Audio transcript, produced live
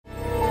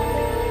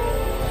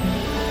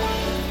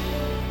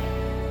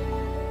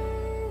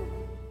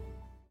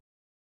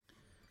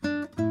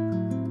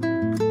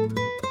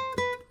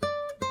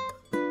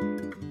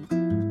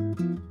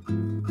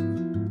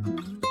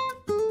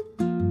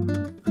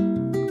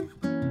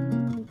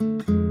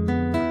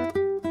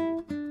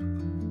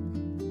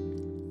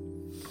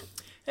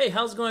Hey,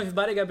 how's it going,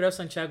 everybody? Gabriel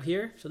Santiago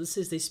here. So this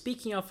is the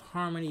Speaking of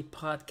Harmony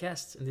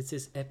podcast, and this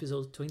is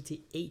episode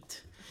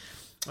 28.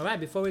 All right,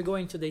 before we go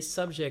into the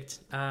subject,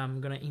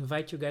 I'm going to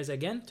invite you guys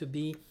again to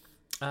be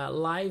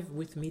live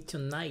with me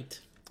tonight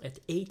at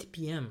 8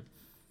 p.m.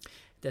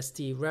 That's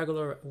the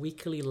regular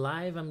weekly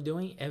live I'm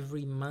doing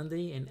every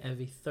Monday and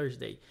every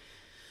Thursday.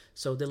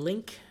 So the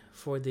link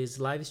for this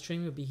live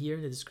stream will be here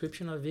in the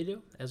description of the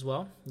video as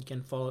well. You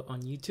can follow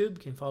on YouTube,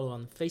 you can follow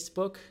on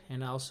Facebook,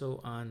 and also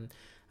on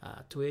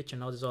Twitch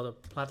and all these other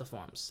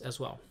platforms as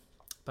well.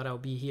 But I'll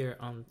be here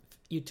on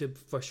YouTube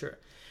for sure.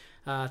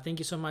 Thank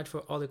you so much for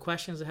all the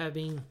questions that have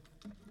been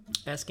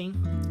asking.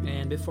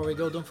 And before we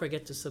go, don't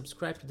forget to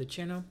subscribe to the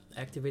channel,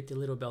 activate the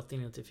little bell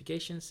thing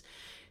notifications.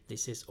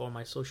 This is all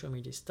my social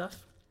media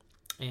stuff.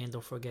 And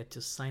don't forget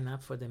to sign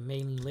up for the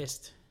mailing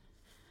list.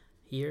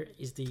 Here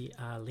is the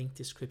link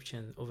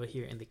description over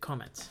here in the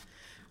comments.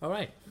 All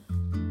right,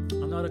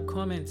 another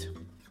question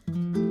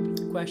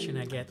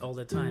I get all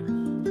the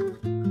time.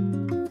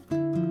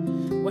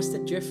 What's the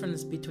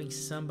difference between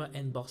samba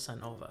and bossa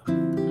nova?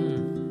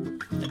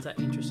 That's an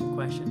interesting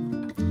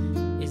question.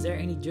 Is there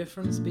any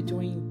difference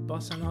between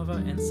bossa nova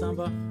and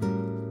samba?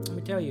 Let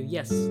me tell you,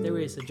 yes, there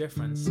is a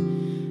difference.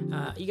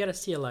 You gotta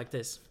see it like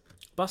this.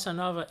 Bossa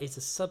nova is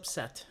a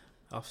subset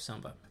of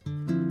samba.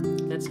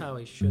 That's how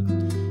it should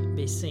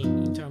be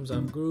seen in terms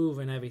of groove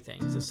and everything.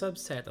 It's a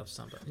subset of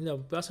samba.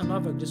 Bossa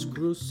nova just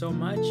grew so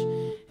much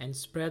and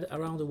spread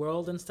around the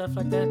world and stuff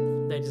like that.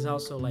 That is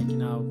also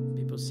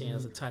people see it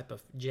as a type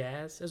of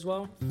jazz as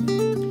well.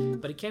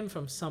 But it came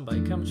from samba.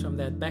 It comes from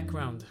that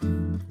background,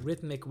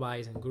 rhythmic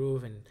wise and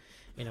groove, and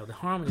the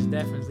harmonies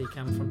definitely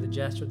come from the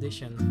jazz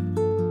tradition.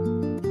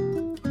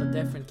 But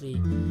definitely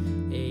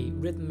a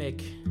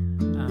rhythmic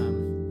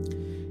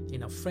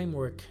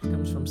framework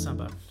comes from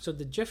samba. So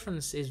the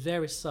difference is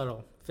very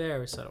subtle,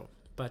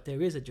 but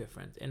there is a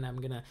difference, and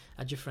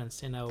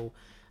I'll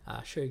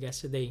show you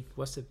guys today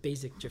what's the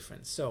basic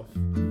difference. So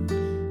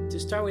to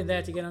start with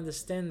that, you can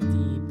understand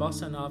the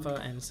bossa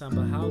nova and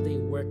samba, how they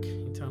work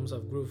in terms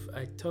of groove.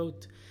 I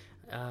talked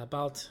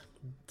about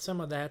some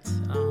of that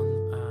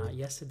on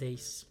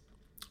yesterday's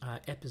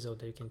episode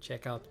that you can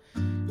check out.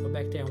 Go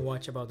back there and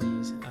watch about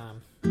these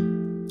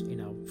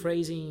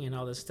phrasing and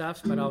all this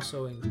stuff, but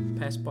also in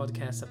past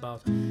podcasts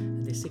about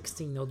the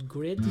 16-note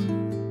grid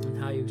and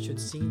how you should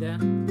sing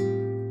that.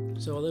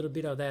 So a little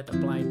bit of that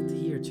applied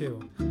here too.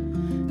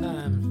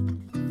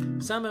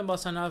 Samba and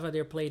bossa nova,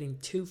 they're played in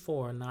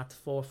 2/4, not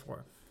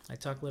 4/4. I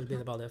talked a little bit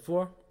about that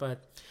 4,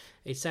 but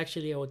it's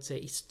actually, I would say,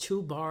 it's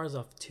 2 bars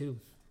of 2.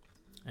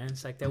 And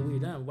it's like that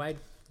weird. Why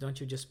don't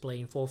you just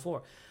play in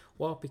 4/4?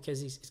 Well,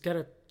 because you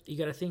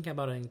gotta think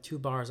about it in 2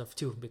 bars of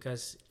 2,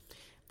 because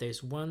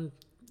there's one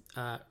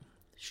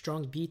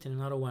strong beat and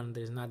another one that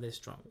is not that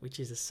strong, which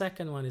is the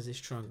second one is a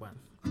strong one.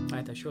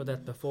 Right, I showed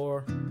that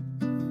before.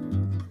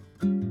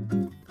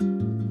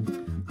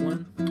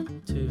 1,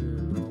 2,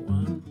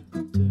 1,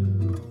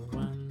 2,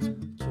 1,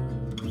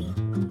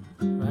 2.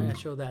 Right, I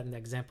showed that in the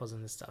examples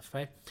and the stuff,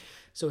 right?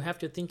 So we have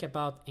to think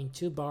about in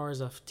 2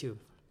 bars of 2,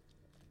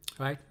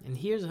 right? And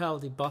here's how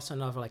the bossa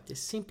nova, like the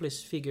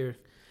simplest figure,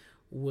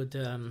 would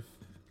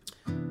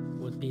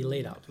be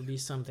laid out. Would be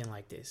something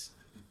like this.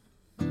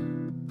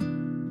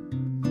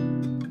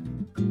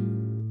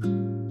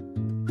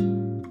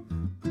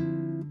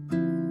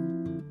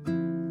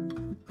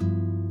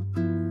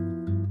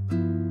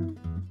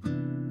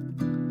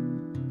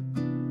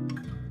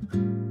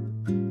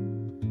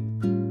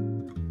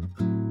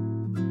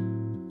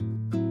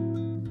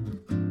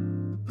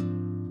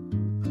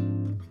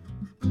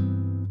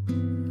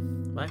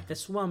 Right?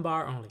 That's 1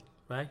 bar only,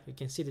 right? You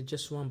can see that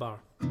just 1 bar.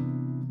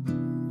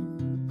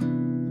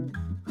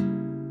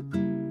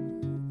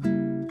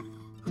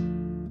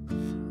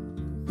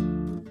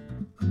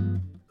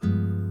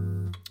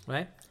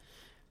 Right?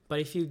 But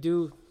if you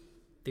do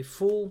the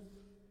full,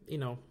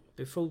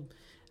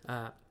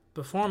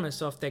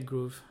 performance of that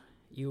groove,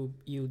 you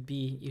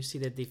see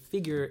that the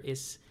figure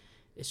is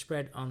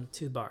spread on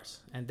 2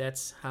 bars, and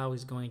that's how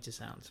it's going to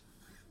sound.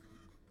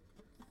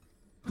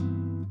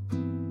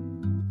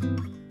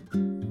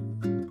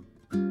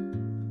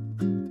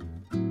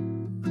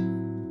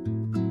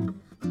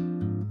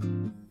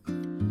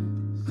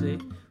 See?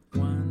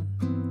 1,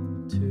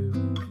 2,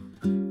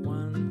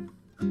 1,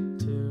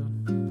 2,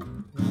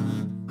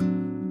 1,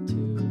 2,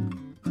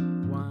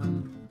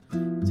 1,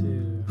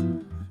 2,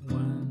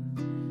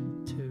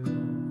 1, 2,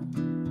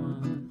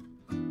 1,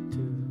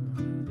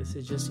 2. This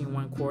is just in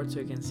 1 chord, so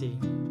you can see.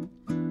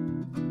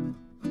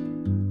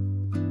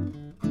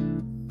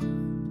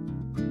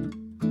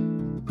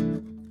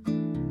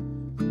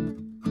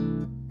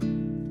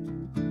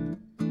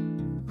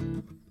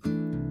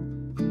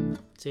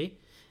 See?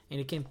 And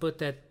you can put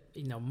that,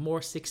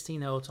 more 16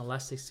 notes or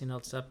less 16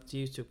 notes up to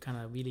you to kind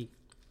of really,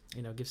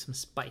 give some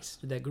spice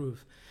to that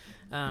groove.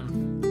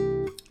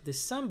 The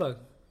samba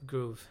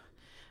groove,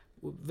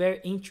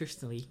 very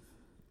interestingly,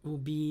 will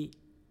be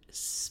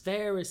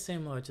very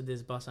similar to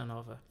this bossa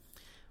nova.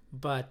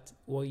 But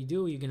what you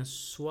do, you're going to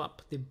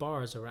swap the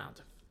bars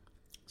around.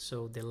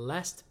 So the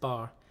last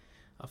bar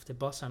of the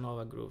bossa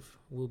nova groove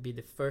will be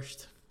the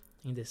first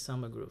in the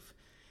samba groove.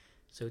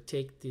 So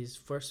take this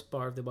first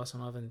bar of the bossa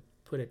nova and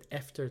put it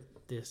after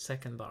the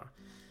second bar.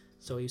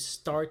 So you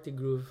start the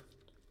groove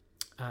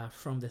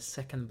from the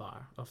second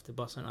bar of the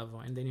bossa nova,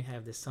 and then you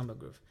have the samba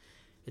groove.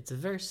 It's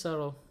very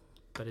subtle,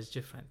 but it's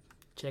different.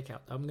 Check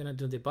out. I'm gonna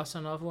do the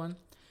bossa nova one,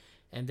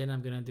 and then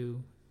I'm gonna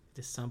do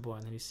the samba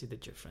one, and you see the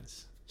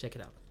difference. Check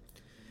it out.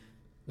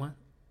 1,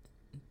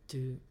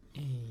 2,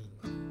 and...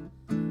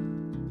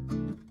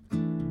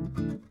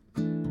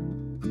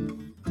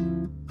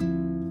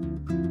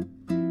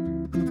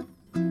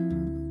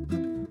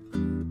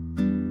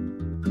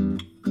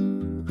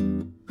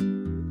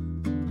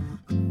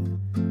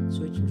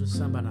 Switching to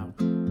samba now.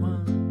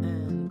 1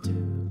 and 2.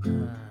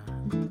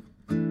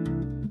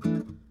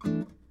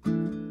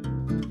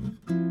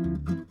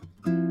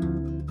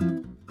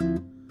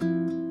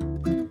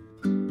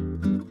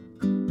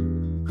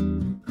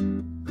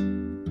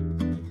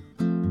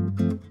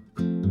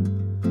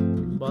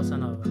 Bossa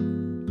nova.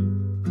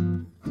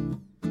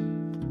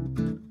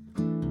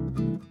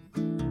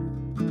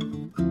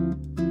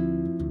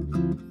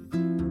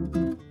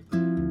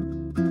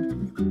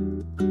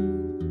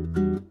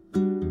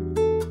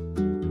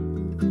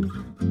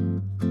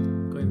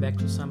 Going back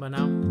to samba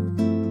now.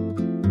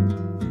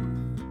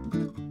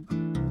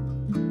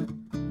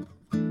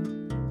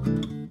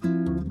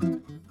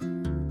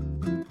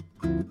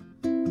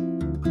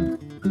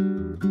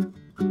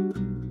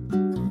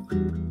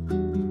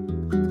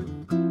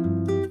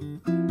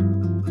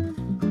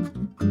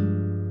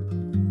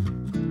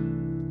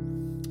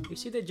 You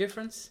see the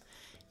difference?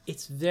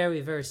 It's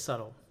very, very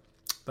subtle,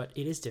 but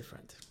it is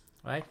different,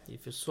 right?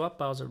 If you swap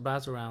bars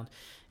around,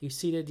 you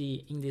see that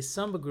in the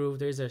samba groove,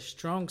 there's a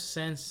strong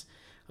sense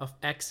of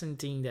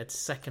accenting that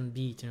second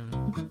beat, you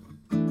know.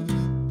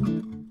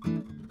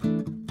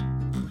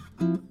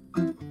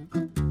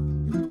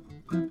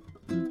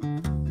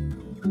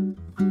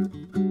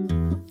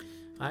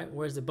 Right?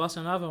 Whereas the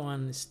bossa nova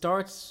one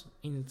starts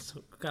in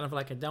kind of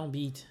like a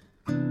downbeat,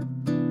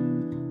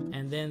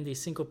 and then the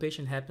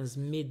syncopation happens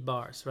mid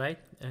bars, right?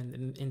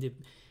 And in the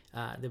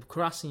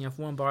crossing of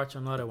one bar to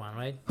another one,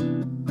 right?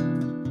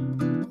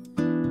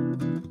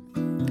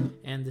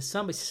 And the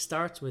samba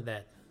starts with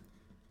that.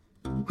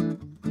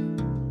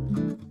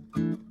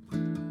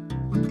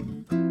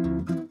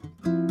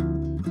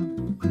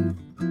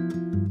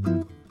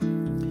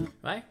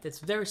 Right? That's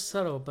very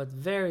subtle, but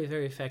very,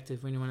 very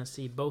effective when you want to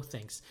see both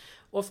things.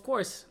 Of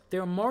course,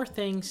 there are more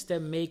things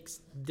that makes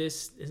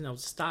this,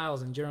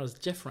 styles and genres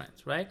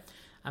different, right?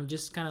 I'm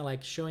just kind of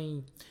like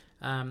showing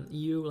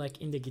you like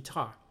in the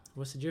guitar.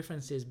 What's the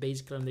difference is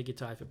basically on the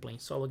guitar if you're playing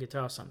solo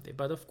guitar or something.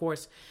 But of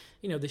course,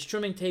 the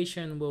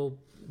instrumentation will,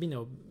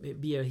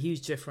 be a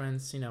huge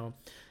difference.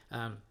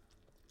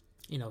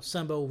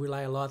 Samba will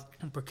rely a lot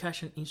on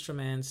percussion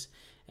instruments,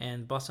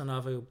 and bossa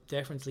nova will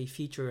definitely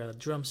feature a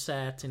drum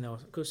set,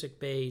 acoustic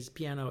bass,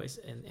 piano,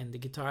 and the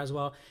guitar as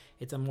well.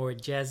 It's a more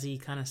jazzy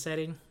kind of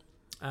setting,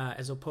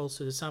 as opposed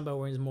to the samba,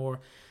 where it's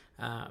more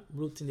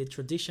rooted in the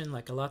tradition,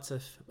 like lots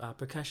of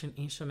percussion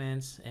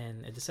instruments,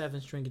 and the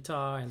 7-string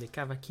guitar, and the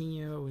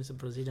cavaquinho, which is a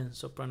Brazilian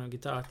soprano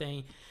guitar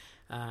thing,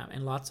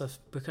 and lots of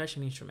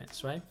percussion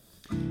instruments, right?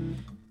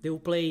 They will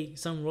play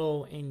some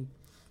role in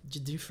the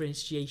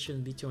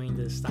differentiation between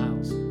the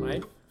styles,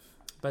 right?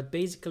 But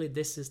basically,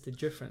 this is the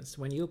difference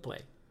when you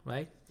play,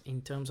 right?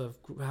 In terms of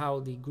how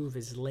the groove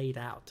is laid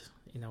out,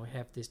 we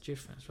have this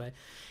difference, right?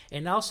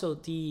 And also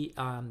the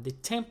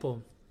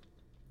tempo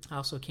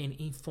also can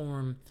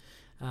inform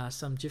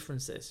some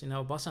differences.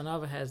 Bossa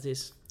nova has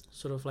this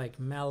sort of like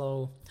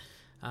mellow,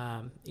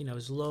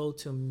 slow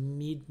to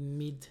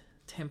mid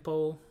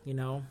tempo,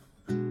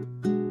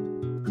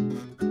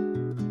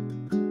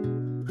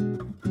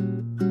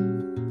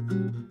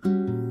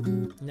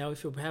 Now,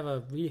 if you have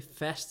a really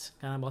fast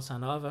kind of bossa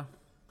nova,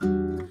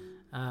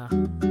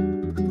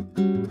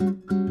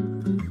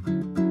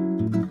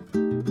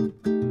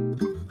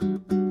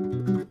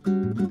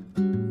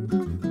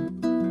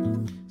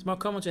 it's more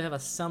common to have a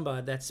samba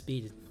at that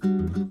speed.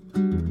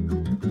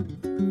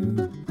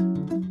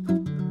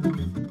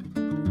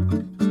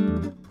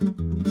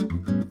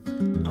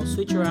 I'll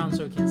switch around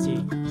so you can see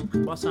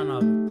bossa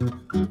nova.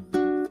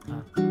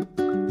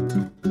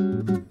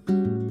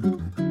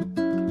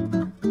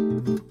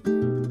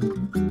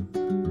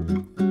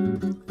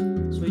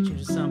 Switching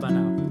to samba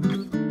now.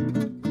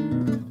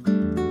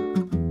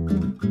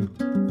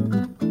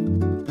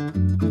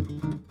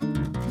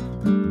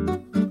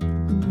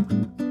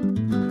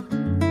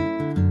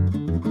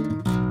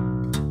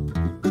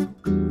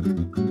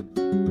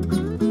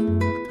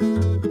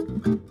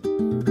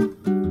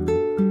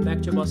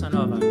 Back to bossa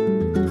nova.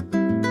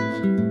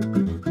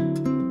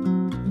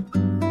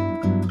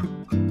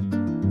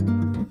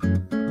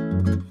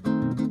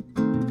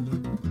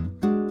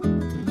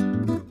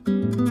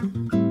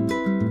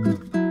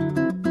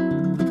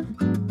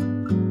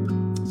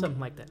 Something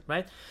like that,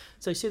 right?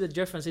 So you see the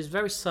difference is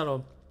very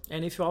subtle,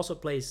 and if you also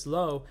play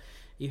slow,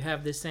 you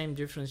have the same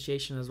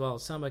differentiation as well.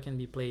 Samba can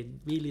be played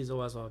really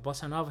slow as well.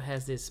 Bossa nova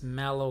has this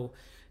mellow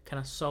kind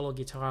of solo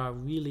guitar,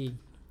 really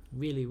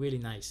really, really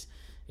nice.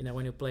 You know,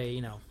 when you play,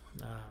 you know,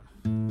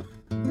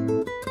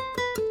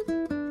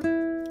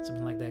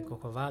 something like that,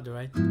 Corcovado,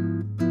 right?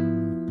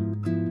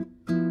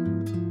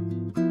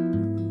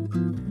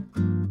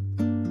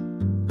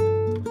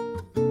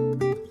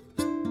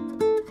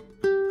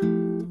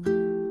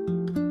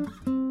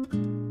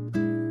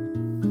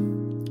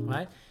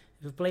 Right?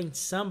 If you're playing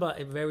samba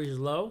very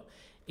slow,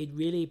 it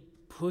really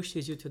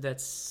pushes you to that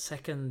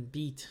second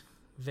beat,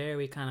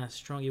 very kind of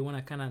strong. You want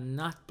to kind of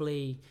not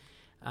play,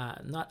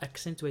 not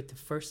accentuate the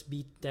first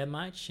beat that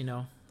much, you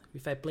know.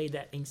 If I play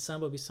that in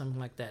samba, it'll be something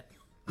like that.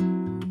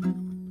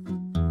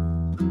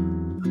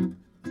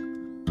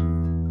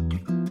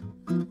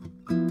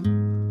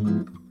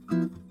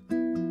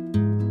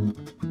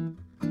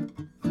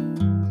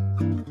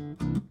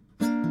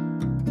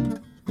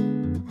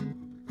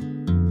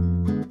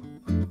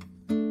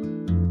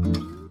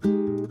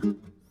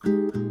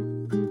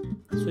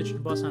 Switch to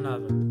bossa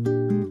nova.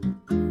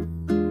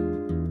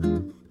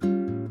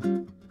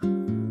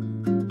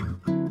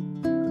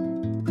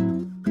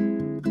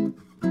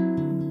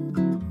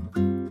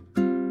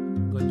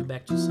 Going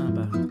back to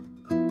samba.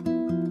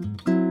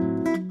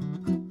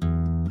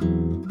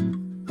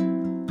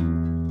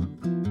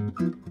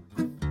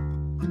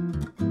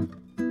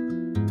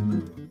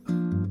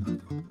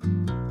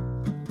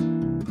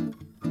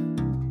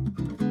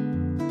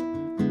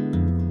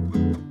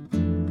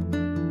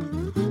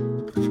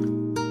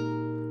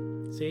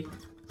 See?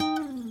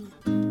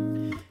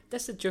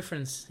 That's the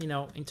difference, you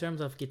know, in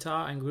terms of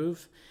guitar and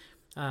groove.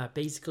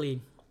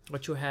 Basically,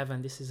 what you have,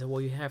 and this is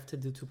what you have to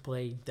do to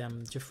play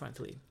them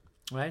differently,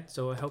 right?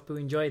 So I hope you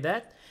enjoy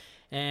that,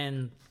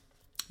 and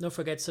don't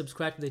forget to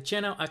subscribe to the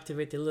channel,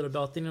 activate the little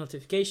bell thing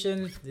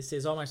notification. This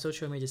is all my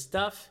social media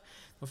stuff.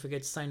 Don't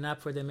forget to sign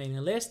up for the mailing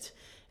list,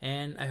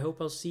 and I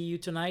hope I'll see you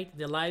tonight,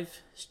 the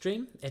live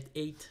stream at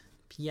 8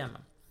 p.m.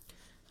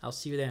 I'll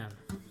see you then.